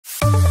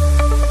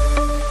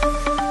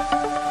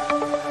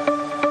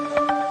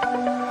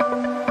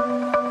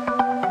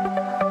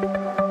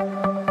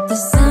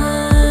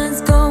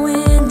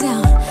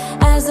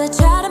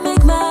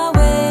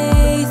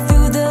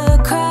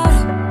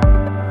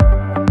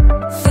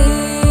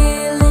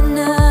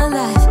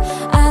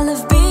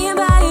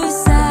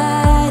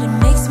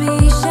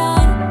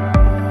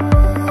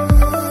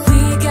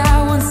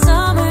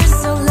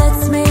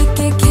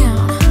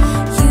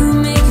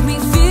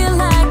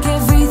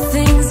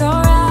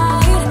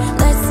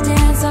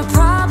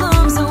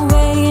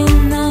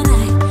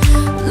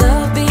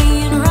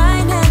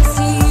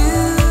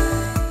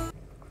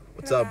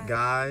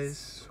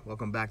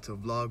Welcome back to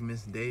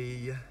Vlogmas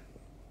Day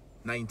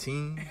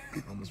 19.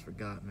 Almost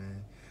forgot,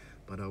 man.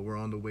 But we're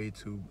on the way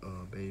to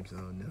Babe's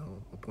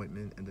nail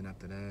appointment, and then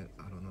after that,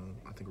 I don't know.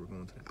 I think we're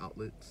going to the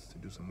outlets to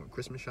do some more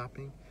Christmas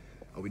shopping.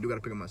 We do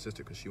gotta pick up my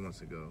sister because she wants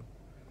to go.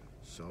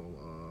 So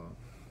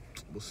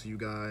we'll see you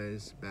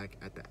guys back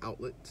at the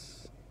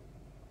outlets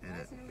and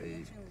at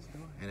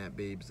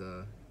Babe's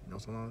nail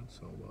salon.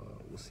 So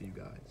we'll see you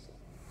guys.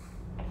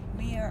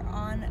 We are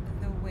on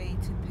the way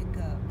to pick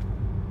up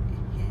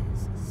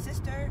his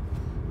sister.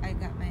 I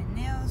got my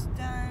nails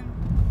done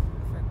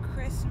for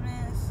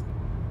Christmas.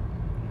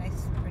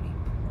 Nice pretty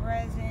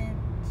present.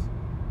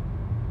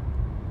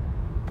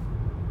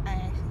 I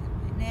actually did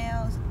my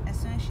nails. As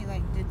soon as she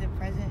did the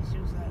present, she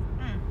was like,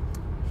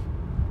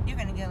 you're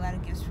gonna get a lot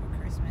of gifts for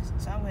Christmas,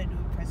 so I'm gonna do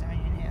a present on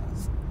your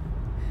nails.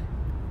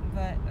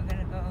 But we're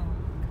gonna go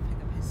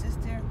pick up his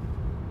sister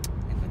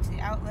and go to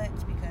the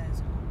outlets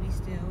because we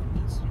still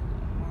need to do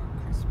more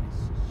Christmas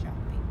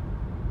shopping.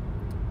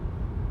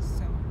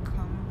 So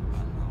come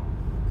along.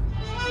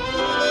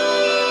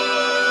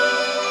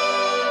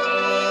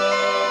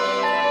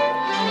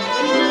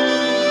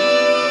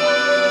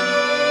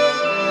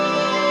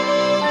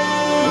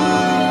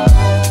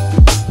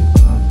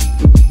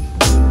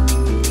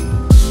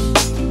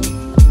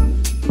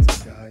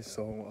 What's up, guys?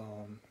 So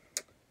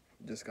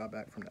just got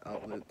back from the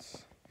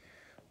outlets.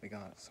 We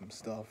got some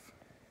stuff.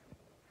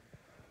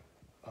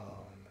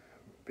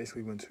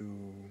 Basically went to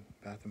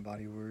Bath and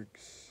Body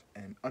Works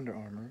and Under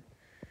Armour.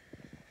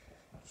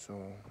 So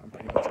I'm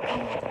pretty much done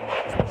with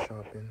Christmas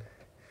shopping.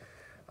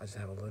 I just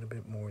have a little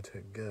bit more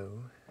to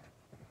go,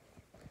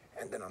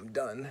 and then I'm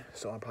done.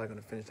 So I'm probably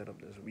gonna finish that up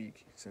this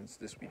week, since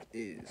this week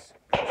is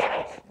Christmas, you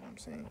know what I'm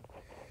saying?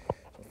 So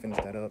I'll finish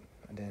that up,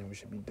 and then we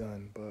should be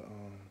done. But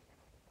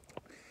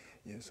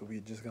yeah, so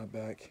we just got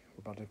back.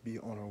 We're about to be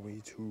on our way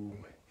to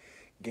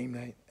game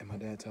night at my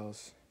dad's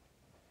house.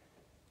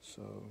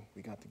 So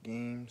we got the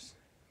games,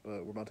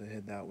 but we're about to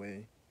head that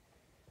way.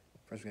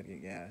 First we gotta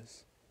get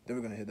gas. Then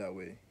we're gonna head that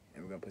way,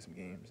 and we're gonna play some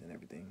games and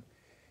everything.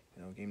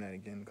 You know, game night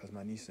again, because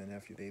my niece and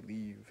nephew, they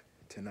leave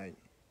tonight.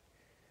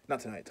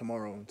 Not tonight,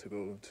 tomorrow, to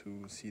go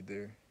to see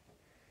their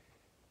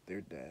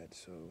dad.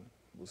 So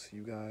we'll see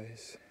you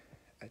guys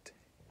at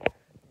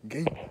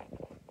game.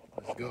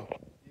 Let's go.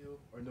 Deal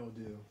or no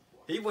deal?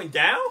 He went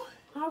down?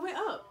 I went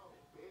up.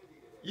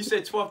 You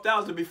said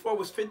 12,000 before, it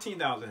was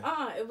 15,000.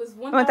 It was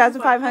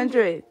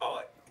 1,500.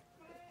 Oh,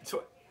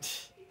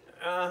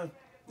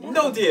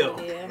 no deal.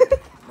 Yeah.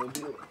 No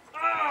deal.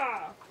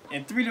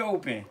 And 3 to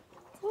open.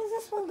 Where's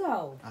this one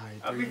go?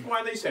 Alright, Before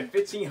I know you said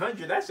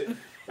 1,500. That's it.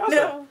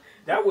 No.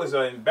 That was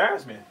an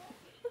embarrassment.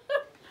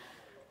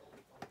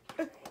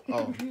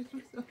 Oh.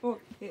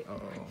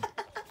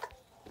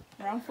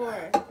 Round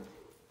 4.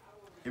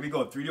 Here we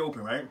go. 3 to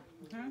open, right?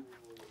 Mm-hmm.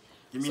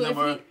 Give me So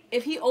number.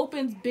 if he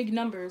opens big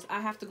numbers,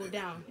 I have to go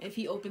down. If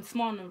he opens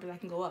small numbers, I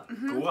can go up.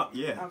 Go up,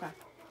 yeah. Okay.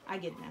 I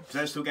get it now.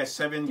 So I still got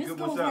 7 good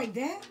ones up. like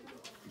that?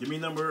 Give me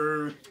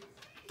number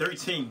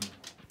 13.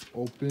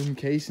 Open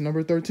case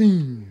number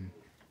 13.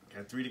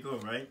 Got 3 to go,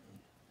 right?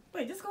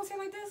 Wait, this gonna say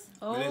like this?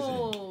 What is it?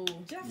 Oh,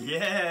 Jeff.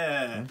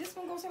 Yeah. This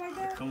one gonna say like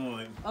that? Come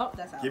on. Oh,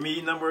 that's out. Give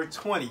me number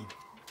 20.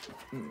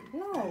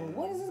 No,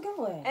 where is this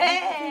going?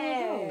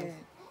 Hey!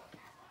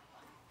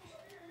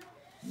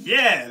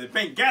 Yeah, the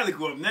bank gotta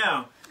go up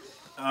now.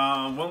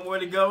 One more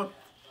to go.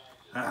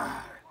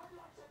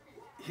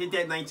 Hit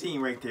that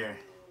 19 right there.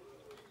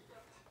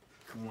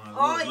 Come on.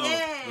 Oh, low,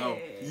 yeah. low.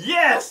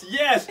 Yes,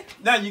 yes.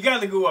 Now you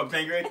gotta go up,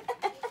 Banker.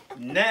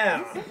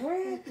 Now.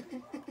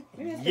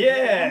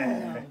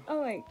 Yeah.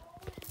 Oh my.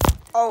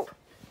 Oh.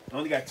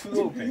 Only got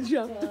 2 open.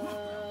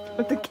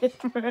 With the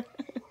camera.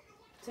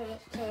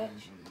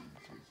 Touch.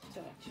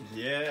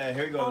 Yeah,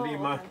 here we go. Leave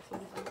my.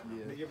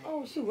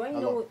 Oh, shoot. I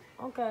didn't know.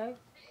 Okay.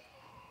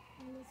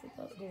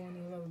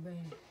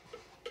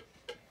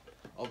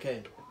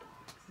 Okay.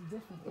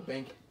 The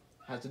bank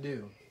has to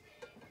do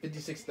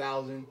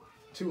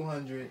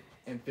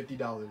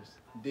 $56,250.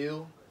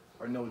 Deal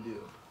or no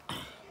deal?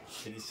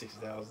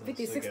 56,000.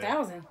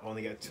 56,000.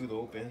 Only got 2 to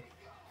open.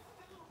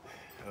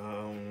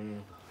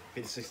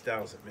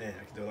 56,000. Man,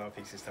 I can do a lot of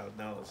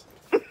 $56,000.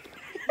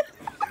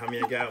 How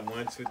many I got?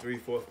 1, 2, 3,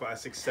 4, 5,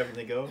 6, 7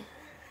 to go.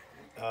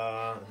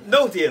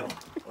 No deal.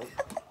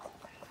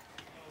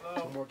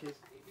 2 more kids.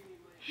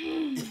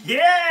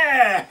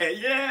 Yeah.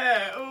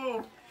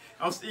 Oh,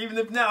 even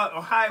if now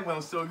a high one,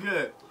 I'm still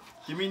good.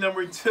 Give me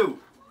number 2.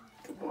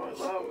 Come on,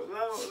 low.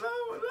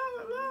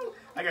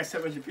 I got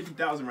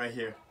 750,000 right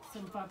here.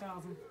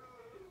 75,000.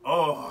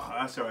 Oh,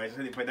 that's all right.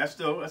 But that's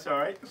all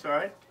right.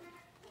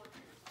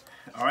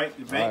 All right,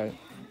 the bank.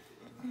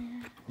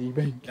 The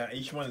bank. Now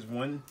each one is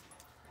 1.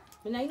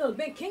 But now you know the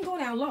bank can go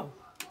down low.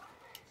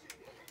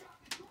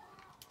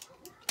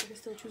 I can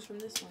still choose from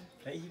this one.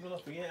 Can I even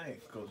up again? I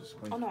can go this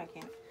one. Oh no, I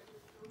can't.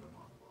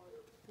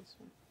 This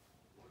one.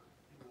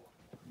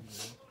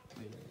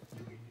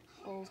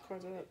 All those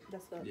cards are up.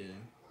 That's up. Yeah.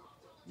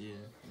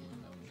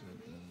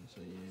 So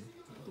yeah.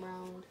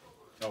 Round.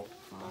 Oh,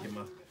 get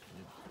my.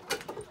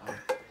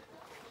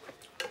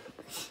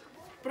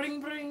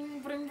 Bring.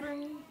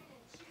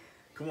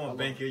 Come on,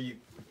 banker. You.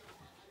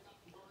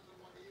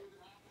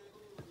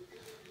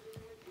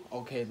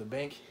 Okay, the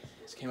bank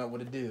just came up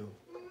with a deal.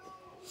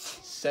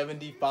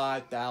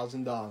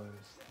 $75,000.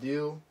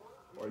 Deal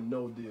or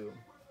no deal?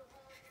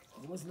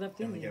 What's left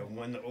in Only there? got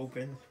one to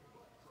open.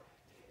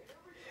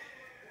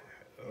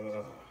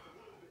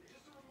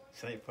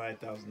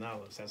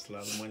 $75,000. That's a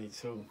lot of money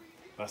too.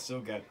 I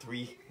still got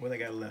three. What I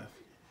got left?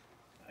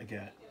 I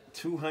got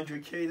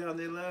 200K down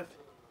there left.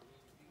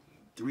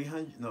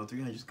 300. No,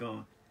 300's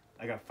gone.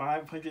 I got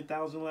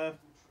 500,000 left.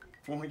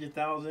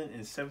 400,000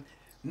 and seven.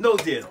 No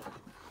deal.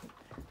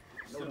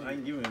 So I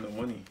ain't giving him no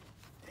money.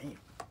 Damn.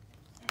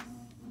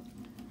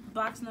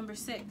 Box number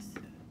 6.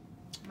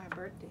 My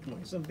birthday. Come on,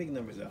 get some big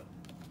numbers out.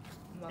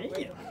 My Damn.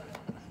 birthday.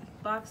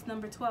 Box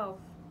number 12.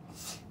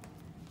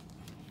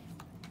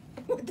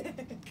 What the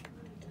heck?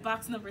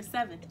 Box number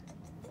 7.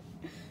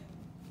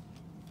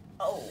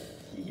 Oh.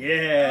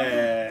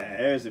 Yeah,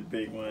 there's a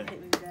big one.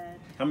 Hit me bad.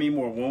 How many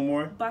more? One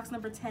more? Box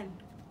number 10.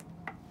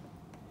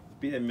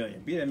 Be that million.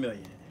 Be that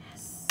million.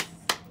 Yes.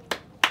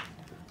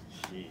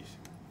 Jeez.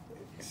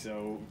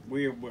 So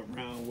we're what,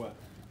 round what?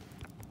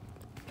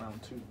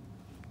 Round 2.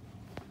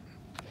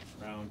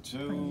 Round 2.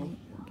 Playing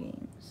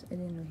games. I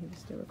didn't know he was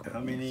still recording. How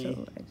many?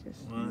 So I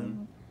just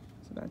One,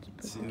 was about to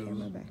put the two.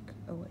 camera back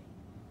away.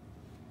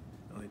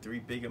 Only 3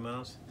 big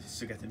amounts.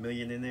 Still got the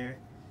million in there.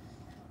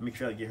 Let me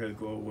try to get her to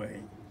go away.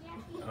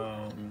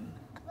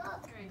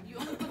 You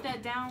only put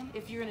that down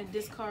if you're gonna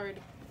discard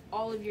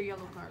all of your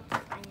yellow cards. I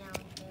know.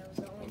 It was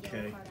the only Okay.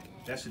 yellow card I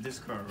had. That's a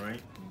discard,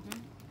 right?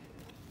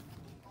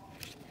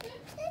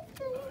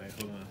 Alright,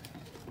 hold on.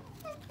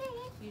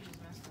 You just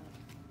messed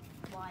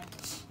up. Why?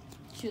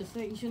 You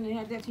shouldn't have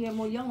had that. You have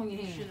more yellow in your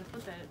You hand. should have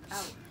put that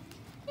out.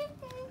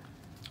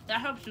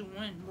 That helps you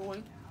win,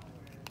 boy.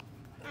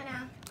 I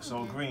know. It's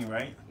all green,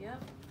 right?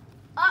 Yep.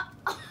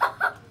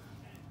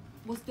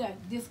 What's that?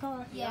 This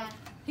card? Yeah.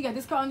 He got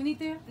this card underneath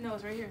there? No,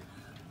 it's right here.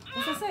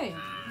 What's that say?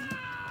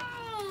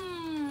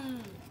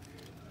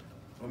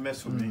 Don't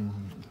mess with me.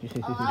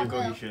 Oh, I You go,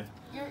 will. Isha.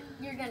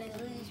 You're gonna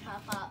lose,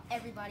 Papa.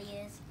 Everybody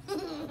is.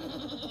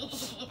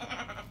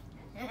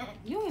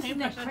 You ain't Hey, seen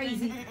that press that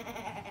crazy.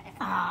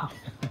 Ah.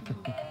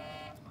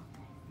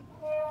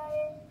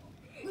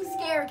 Who's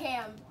scared,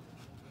 Cam?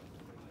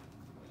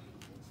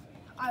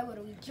 I would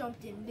have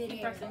jumped in Keep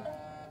midair. pressing.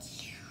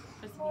 Press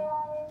again.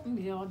 I'm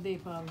here all day,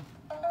 probably.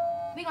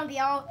 We gonna be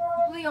out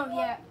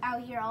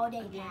here all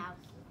day now.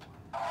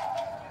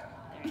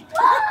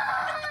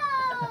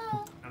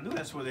 I knew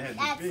that's where they had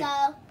That's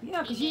the big.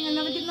 Yeah, because you ain't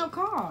never get no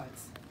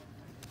cards.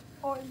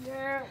 Oh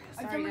yeah.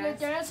 I'm Sorry, doing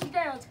guys. the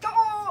dance.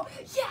 Go!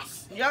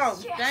 Yes! Yo,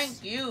 Yes!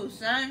 thank you,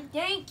 son.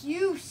 Thank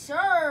you,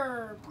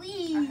 sir. I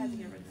Please. had to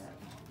get rid of that.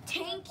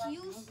 Thank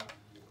you.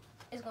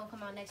 It's gonna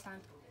come out next time.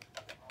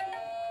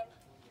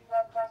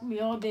 I'm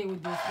here all day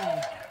with this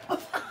thing.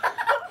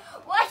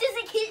 Why does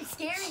it keep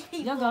scaring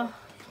people? Y'all go.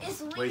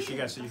 It's weird. Wait, she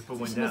got so you put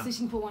one She down.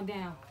 can put one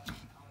down.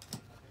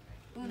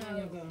 Who knows? There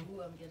you go.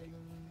 Who I'm getting?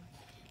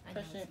 I know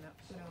Press it's it. not.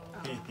 No.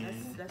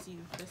 That's you.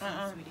 That's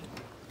Uh-uh. you, sweetie.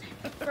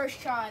 First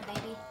try,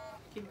 baby.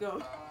 Keep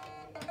going.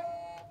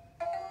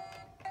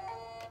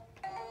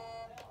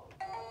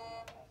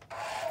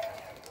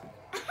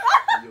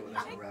 Yo,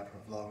 that's a wrap for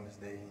Vlogmas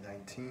Day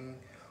 19.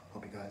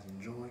 Hope you guys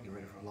enjoy. Get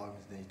ready for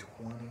Vlogmas Day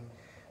 20.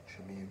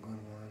 Should be a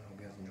good one. Hope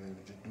you guys enjoy.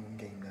 We're just doing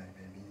game night,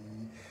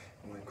 baby.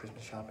 We went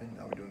Christmas shopping.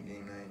 Now we're doing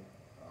game night.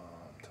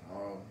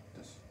 Tomorrow,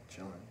 just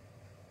chilling,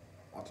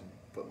 watching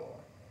football.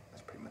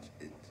 That's pretty much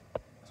it.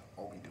 That's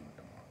all we doing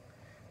tomorrow.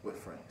 With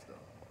friends,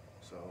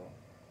 though. So,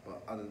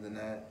 but other than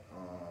that,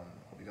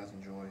 hope you guys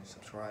enjoy.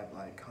 Subscribe,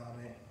 like,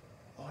 comment,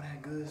 all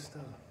that good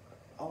stuff.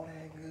 All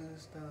that good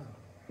stuff.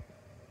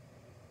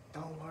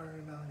 Don't worry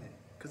about it,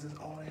 because it's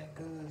all that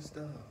good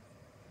stuff.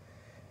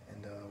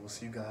 And we'll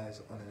see you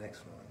guys on the next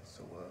one.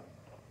 So,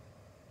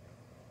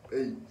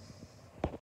 peace.